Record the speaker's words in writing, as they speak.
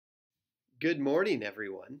Good morning,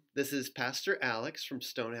 everyone. This is Pastor Alex from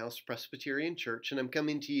Stonehouse Presbyterian Church, and I'm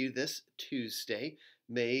coming to you this Tuesday,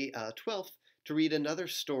 May 12th, to read another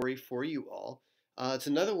story for you all. It's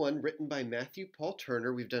another one written by Matthew Paul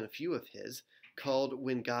Turner. We've done a few of his, called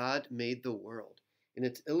When God Made the World, and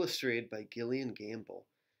it's illustrated by Gillian Gamble.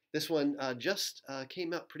 This one just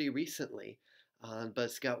came out pretty recently, but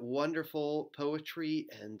it's got wonderful poetry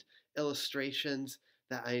and illustrations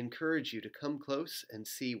that I encourage you to come close and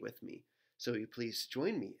see with me. So you please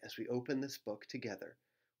join me as we open this book together,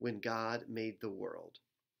 When God Made the World.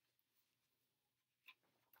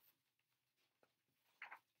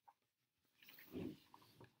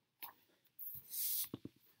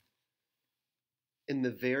 In the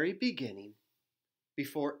very beginning,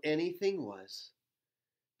 before anything was,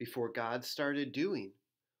 before God started doing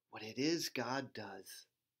what it is God does,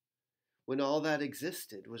 when all that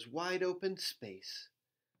existed was wide open space,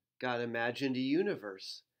 God imagined a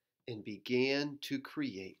universe and began to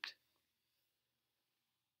create.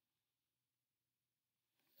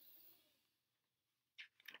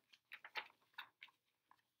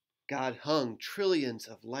 God hung trillions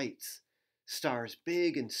of lights, stars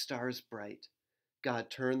big and stars bright.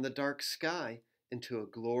 God turned the dark sky into a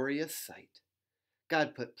glorious sight.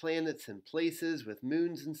 God put planets in places with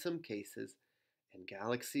moons in some cases, and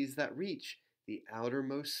galaxies that reach the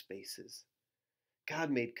outermost spaces.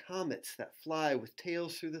 God made comets that fly with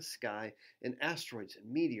tails through the sky, and asteroids and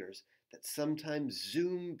meteors that sometimes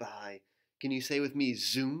zoom by. Can you say with me,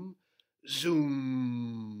 zoom?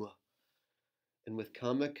 Zoom! And with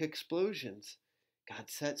comic explosions, God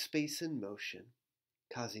set space in motion,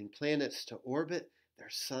 causing planets to orbit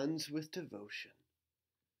their suns with devotion.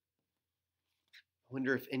 I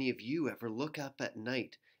wonder if any of you ever look up at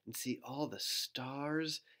night and see all the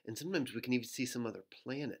stars, and sometimes we can even see some other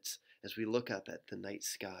planets as we look up at the night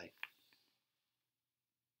sky.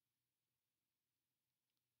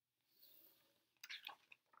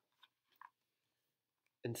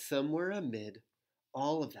 And somewhere amid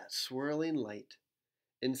all of that swirling light,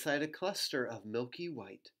 inside a cluster of milky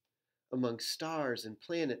white, among stars and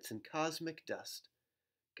planets and cosmic dust,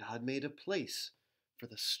 God made a place for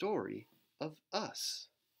the story of us.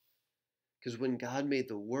 Because when God made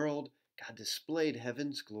the world, God displayed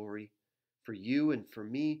heaven's glory for you and for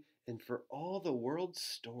me and for all the world's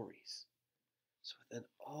stories. So within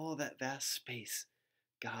all that vast space,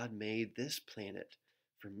 God made this planet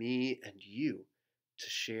for me and you to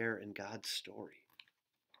share in God's story.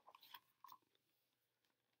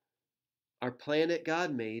 Our planet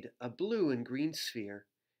God made a blue and green sphere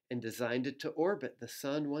and designed it to orbit the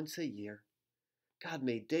sun once a year. God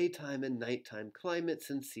made daytime and nighttime,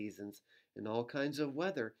 climates and seasons, and all kinds of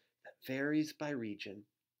weather that varies by region.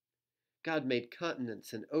 God made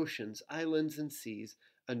continents and oceans, islands and seas,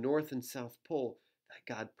 a north and south pole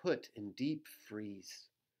that God put in deep freeze.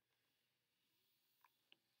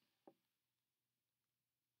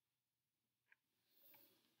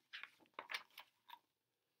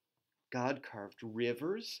 God carved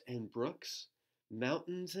rivers and brooks,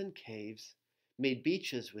 mountains and caves, made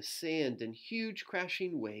beaches with sand and huge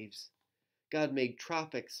crashing waves. God made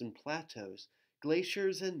tropics and plateaus,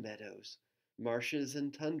 glaciers and meadows, marshes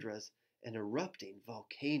and tundras, and erupting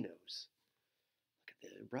volcanoes. Look at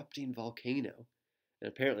the erupting volcano. And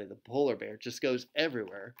apparently the polar bear just goes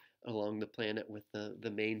everywhere along the planet with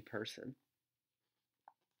the main person.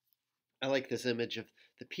 I like this image of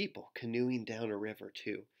the people canoeing down a river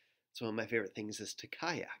too. So one of my favorite things is to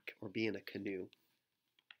kayak or be in a canoe.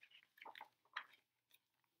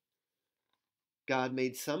 God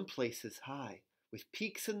made some places high, with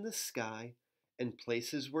peaks in the sky, and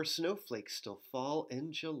places where snowflakes still fall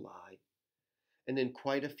in July. And in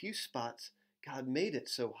quite a few spots, God made it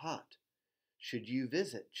so hot. Should you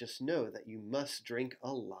visit, just know that you must drink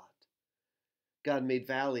a lot. God made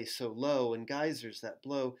valleys so low and geysers that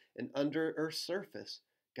blow, and under Earth's surface,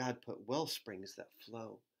 God put well springs that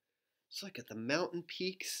flow. So look at the mountain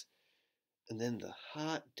peaks and then the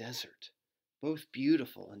hot desert, both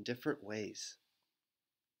beautiful in different ways.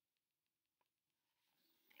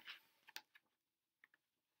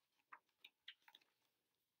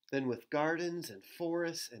 Then with gardens and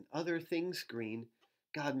forests and other things green,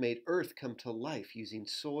 God made earth come to life using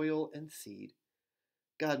soil and seed.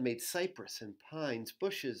 God made cypress and pines,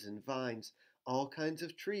 bushes and vines, all kinds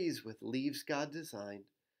of trees with leaves God designed.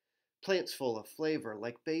 Plants full of flavor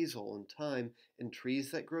like basil and thyme, and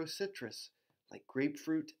trees that grow citrus like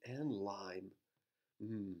grapefruit and lime.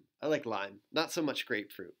 I like lime, not so much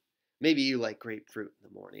grapefruit. Maybe you like grapefruit in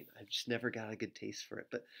the morning. I've just never got a good taste for it.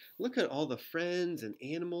 But look at all the friends and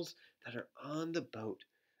animals that are on the boat,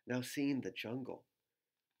 now seeing the jungle.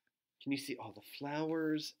 Can you see all the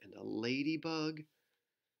flowers and a ladybug?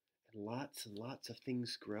 And lots of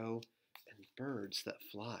things grow and birds that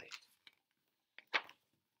fly.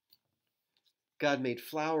 God made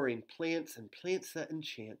flowering plants and plants that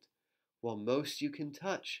enchant. While most you can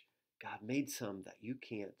touch, God made some that you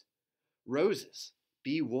can't. Roses,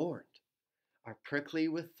 be warned, are prickly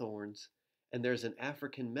with thorns, and there's an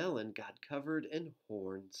African melon God covered in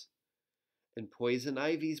horns. And poison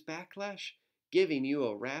ivy's backlash, giving you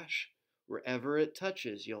a rash. Wherever it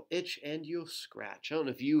touches, you'll itch and you'll scratch. I don't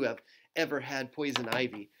know if you have ever had poison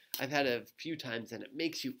ivy. I've had it a few times, and it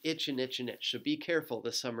makes you itch and itch and itch. So be careful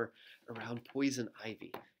this summer around poison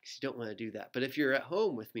ivy, because you don't want to do that. But if you're at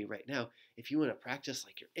home with me right now, if you want to practice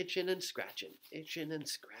like you're itching and scratching, itching and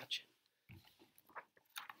scratching.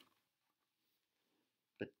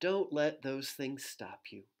 But don't let those things stop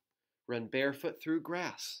you. Run barefoot through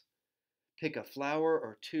grass. Pick a flower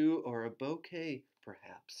or two or a bouquet,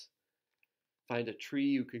 perhaps. Find a tree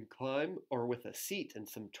you can climb, or with a seat and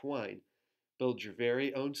some twine, build your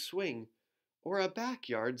very own swing, or a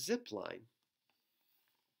backyard zip line.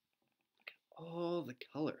 Look at all the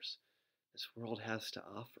colors this world has to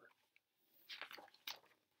offer.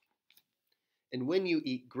 And when you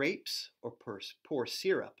eat grapes, or pour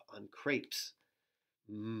syrup on crepes,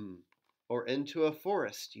 or into a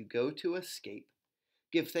forest you go to escape,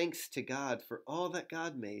 give thanks to God for all that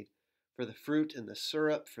God made, for the fruit and the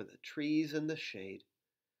syrup, for the trees and the shade.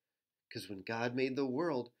 Because when God made the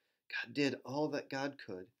world, God did all that God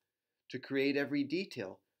could to create every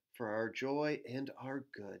detail for our joy and our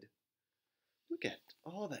good. Look at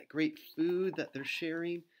all that great food that they're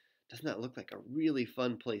sharing. Doesn't that look like a really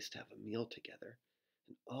fun place to have a meal together?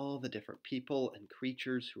 And all the different people and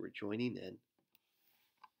creatures who are joining in.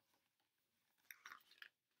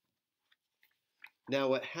 Now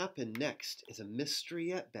what happened next is a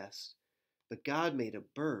mystery at best, but God made a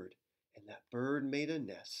bird, and that bird made a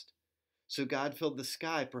nest. So God filled the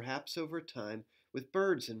sky, perhaps over time, with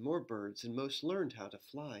birds, and most learned how to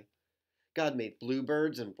fly. God made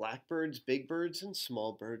bluebirds and blackbirds, big birds and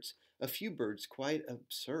small birds, a few birds quite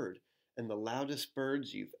absurd, and the loudest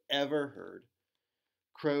birds you've ever heard.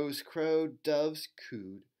 Crows crowed, doves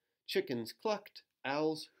cooed, chickens clucked,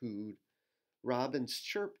 owls hooed, robins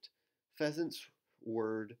chirped, pheasants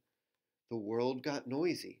whirred. The world got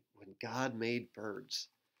noisy when God made birds.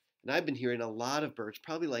 And I've been hearing a lot of birds,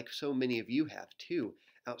 probably like so many of you have too,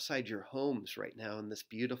 outside your homes right now in this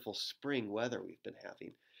beautiful spring weather we've been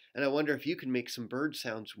having. And I wonder if you can make some bird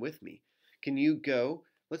sounds with me. Can you go?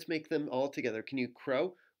 Let's make them all together. Can you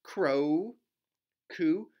crow? Crow.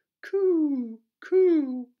 Coo. Coo.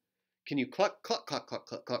 Coo. Can you cluck, cluck, cluck, cluck,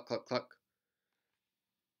 cluck, cluck, cluck, cluck?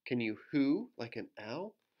 Can you hoo like an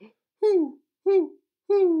owl? Hoo, hoo,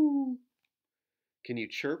 hoo. Can you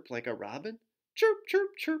chirp like a robin? Chirp,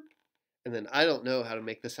 chirp, chirp. And then I don't know how to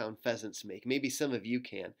make the sound pheasants make. Maybe some of you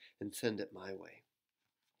can, and send it my way.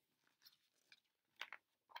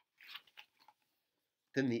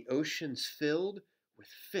 Then the ocean's filled with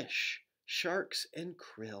fish, sharks, and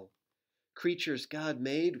krill, creatures God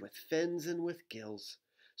made with fins and with gills,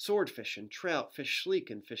 swordfish and trout, fish sleek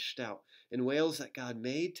and fish stout, and whales that God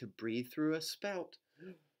made to breathe through a spout.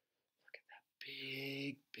 Look at that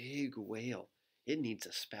big, big whale. It needs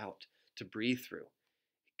a spout to breathe through,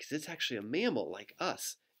 because it's actually a mammal like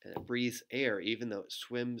us, and it breathes air even though it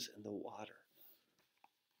swims in the water.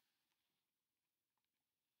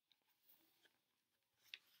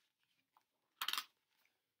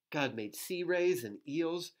 God made sea rays and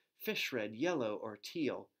eels, fish red, yellow, or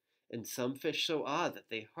teal, and some fish so odd that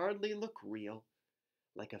they hardly look real,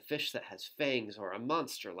 like a fish that has fangs or a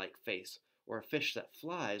monster-like face, or a fish that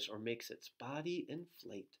flies or makes its body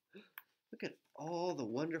inflate. Look at all the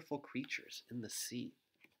wonderful creatures in the sea.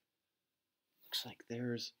 Looks like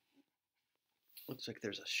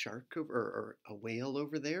there's a shark or a whale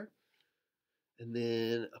over there, and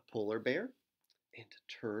then a polar bear, and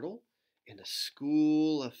a turtle, and a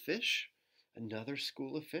school of fish, another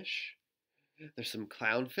school of fish. There's some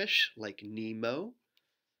clownfish like Nemo,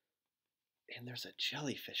 and there's a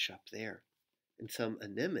jellyfish up there, and some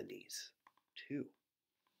anemones too.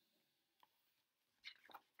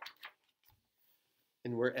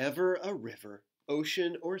 And wherever a river,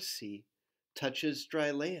 ocean, or sea touches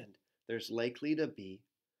dry land, there's likely to be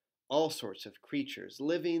all sorts of creatures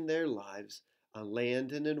living their lives on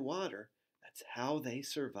land and in water. That's how they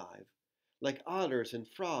survive. Like otters and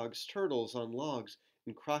frogs, turtles on logs,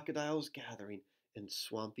 and crocodiles gathering in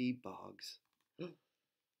swampy bogs. Yeah,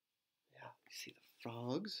 you see the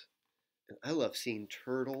frogs. And I love seeing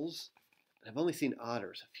turtles. I've only seen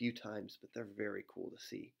otters a few times, but they're very cool to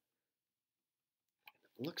see.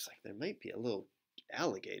 It looks like there might be a little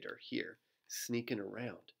alligator here sneaking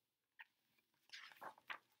around.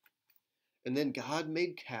 And then God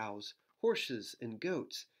made cows, horses, and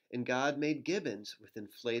goats, and God made gibbons with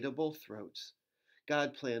inflatable throats.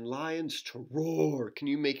 God planned lions to roar. Can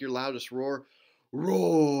you make your loudest roar?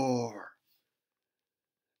 Roar!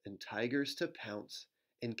 And tigers to pounce.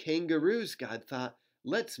 And kangaroos, God thought,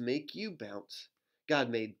 let's make you bounce. God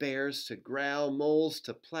made bears to growl, moles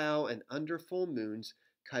to plow, and under full moons,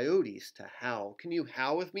 coyotes to howl. Can you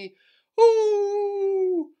howl with me?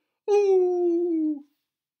 Ooh! Ooh!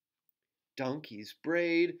 Donkeys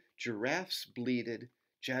brayed, giraffes bleated,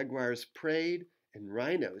 jaguars prayed, and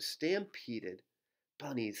rhinos stampeded.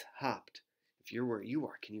 Bunnies hopped. If you're where you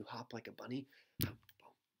are, can you hop like a bunny?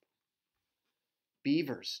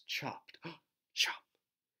 Beavers chopped. Chop.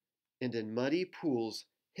 And in muddy pools,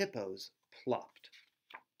 hippos plopped.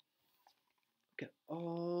 Look at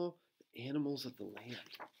all the animals of the land.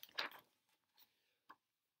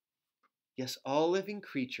 Yes, all living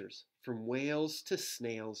creatures, from whales to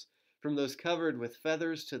snails, from those covered with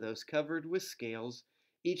feathers to those covered with scales,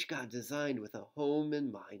 each God designed with a home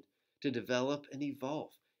in mind to develop and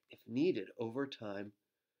evolve, if needed, over time.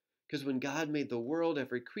 Because when God made the world,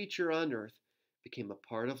 every creature on earth became a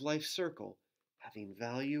part of life's circle, having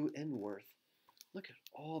value and worth. Look at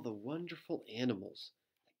all the wonderful animals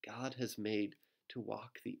that God has made to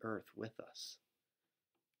walk the earth with us.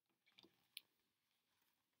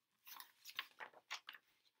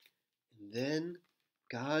 And then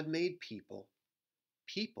God made people,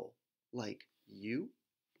 people like you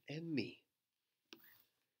and me.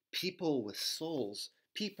 People with souls,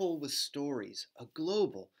 people with stories, a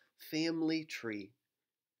global family tree.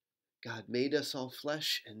 God made us all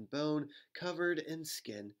flesh and bone, covered in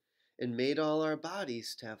skin, and made all our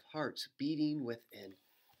bodies to have hearts beating within.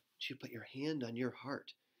 Would you put your hand on your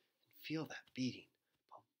heart and feel that beating?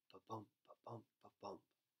 Bump, ba-bump, ba-bump, ba-bump.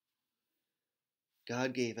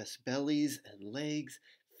 God gave us bellies and legs,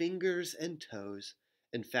 fingers and toes,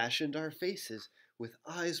 and fashioned our faces with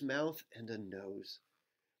eyes, mouth, and a nose.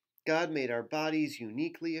 God made our bodies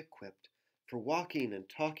uniquely equipped for walking and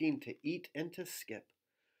talking, to eat and to skip.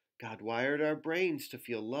 God wired our brains to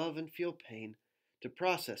feel love and feel pain, to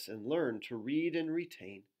process and learn, to read and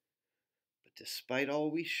retain. But despite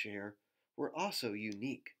all we share, we're also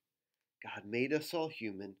unique. God made us all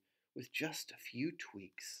human with just a few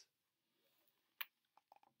tweaks.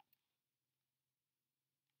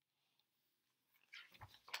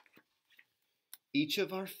 Each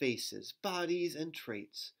of our faces, bodies, and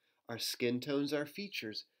traits, our skin tones, our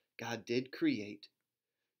features, God did create.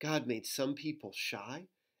 God made some people shy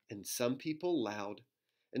and some people loud,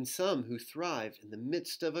 and some who thrive in the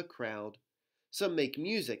midst of a crowd. Some make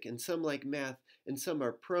music and some like math, and some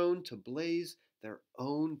are prone to blaze their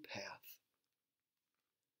own path.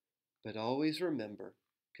 But always remember,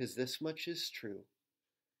 'cause this much is true,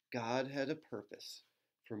 God had a purpose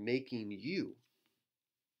for making you,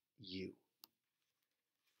 you.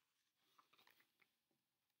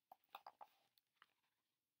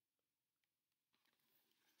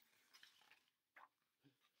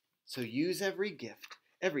 So use every gift,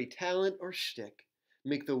 every talent or shtick.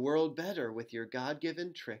 Make the world better with your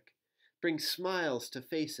God-given trick. Bring smiles to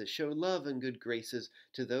faces, show love and good graces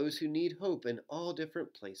to those who need hope in all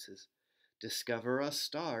different places. Discover a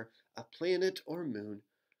star, a planet or moon,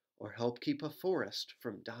 or help keep a forest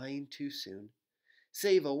from dying too soon.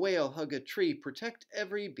 Save a whale, hug a tree, protect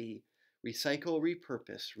every bee. Recycle,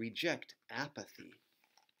 repurpose, reject apathy.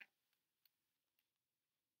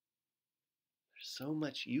 There's so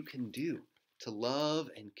much you can do to love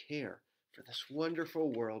and care for this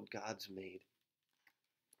wonderful world God's made.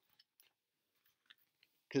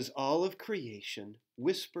 Because all of creation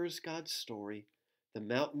whispers God's story, the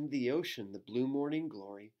mountain, the ocean, the blue morning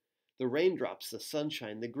glory, the raindrops, the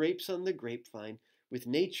sunshine, the grapes on the grapevine. With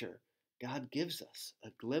nature, God gives us a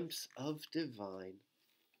glimpse of divine.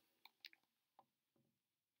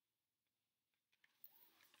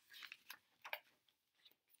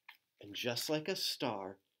 And just like a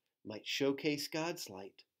star might showcase God's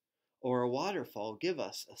light, or a waterfall give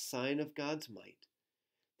us a sign of God's might,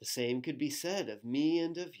 the same could be said of me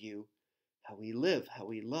and of you. How we live, how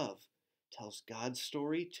we love, tells God's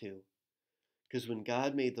story too. Because when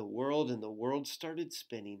God made the world and the world started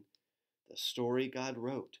spinning, the story God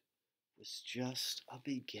wrote was just a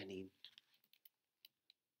beginning.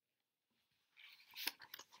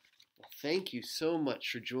 Well, thank you so much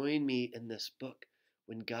for joining me in this book,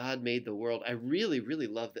 When God Made the World. I really, really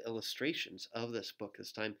love the illustrations of this book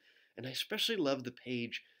this time, and I especially love the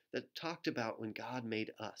page that talked about when God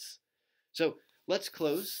made us. So let's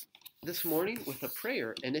close this morning with a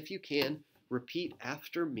prayer, and if you can, repeat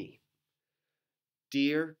after me.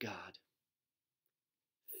 Dear God,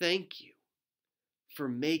 thank you for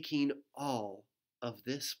making all of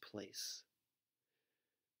this place.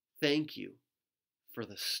 Thank you for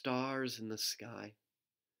the stars in the sky.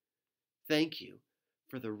 Thank you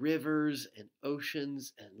for the rivers and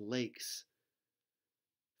oceans and lakes.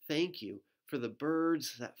 Thank you for the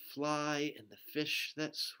birds that fly and the fish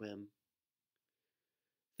that swim.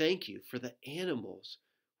 Thank you for the animals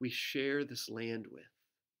we share this land with.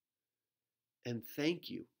 And thank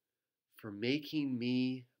you for making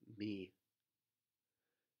me me.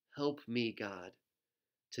 Help me, God,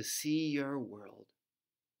 to see your world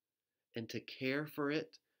and to care for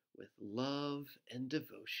it with love and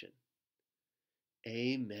devotion.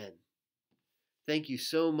 Amen. Thank you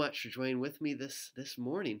so much for joining with me this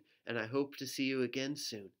morning, and I hope to see you again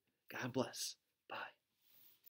soon. God bless.